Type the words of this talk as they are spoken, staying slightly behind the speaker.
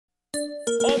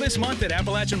All this month at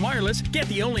Appalachian Wireless, get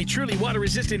the only truly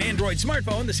water-resistant Android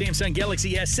smartphone, the Samsung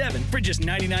Galaxy S7, for just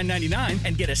 $99.99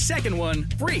 and get a second one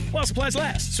free while supplies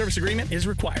last. Service agreement is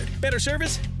required. Better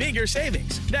service, bigger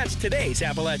savings. That's today's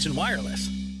Appalachian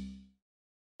Wireless.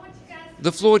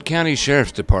 The Floyd County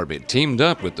Sheriff's Department teamed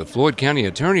up with the Floyd County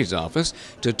Attorney's Office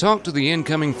to talk to the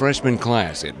incoming freshman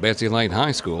class at Betsey Layne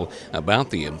High School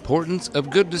about the importance of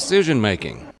good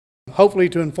decision-making. Hopefully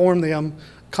to inform them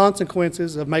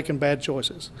consequences of making bad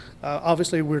choices.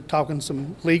 Obviously we're talking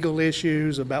some legal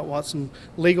issues about what some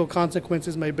legal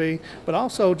consequences may be, but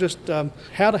also just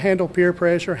how to handle peer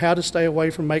pressure, how to stay away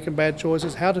from making bad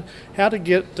choices, how to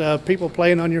get people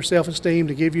playing on your self-esteem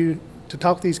to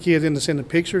talk these kids into sending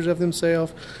pictures of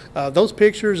themselves. Those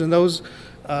pictures and those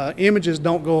images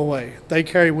don't go away. They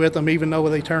carry with them even though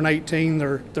they turn 18,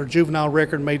 their juvenile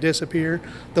record may disappear.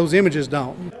 Those images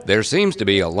don't. There seems to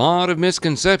be a lot of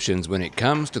misconceptions when it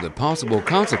comes to the possible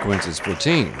consequences for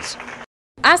teens.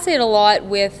 I see it a lot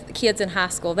with kids in high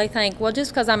school. They think, well, just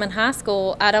because I'm in high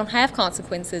school, I don't have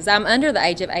consequences. I'm under the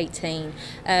age of 18.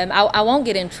 I won't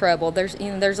get in trouble. There's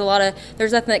nothing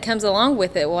that comes along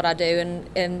with it, what I do,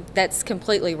 and that's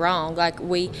completely wrong. Like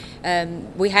we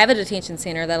have a detention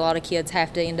center that a lot of kids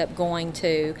have to end up going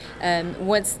to.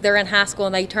 Once they're in high school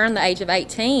and they turn the age of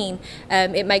 18,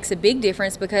 it makes a big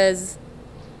difference because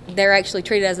they're actually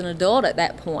treated as an adult at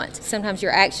that point. Sometimes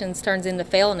your actions turns into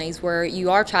felonies where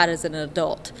you are tried as an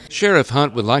adult. Sheriff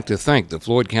Hunt would like to thank the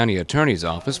Floyd County Attorney's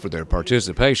Office for their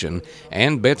participation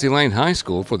and Betsey Layne High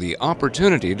School for the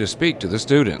opportunity to speak to the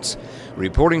students.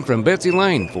 Reporting from Betsey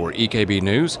Layne for EKB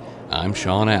News, I'm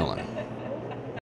Sean Allen.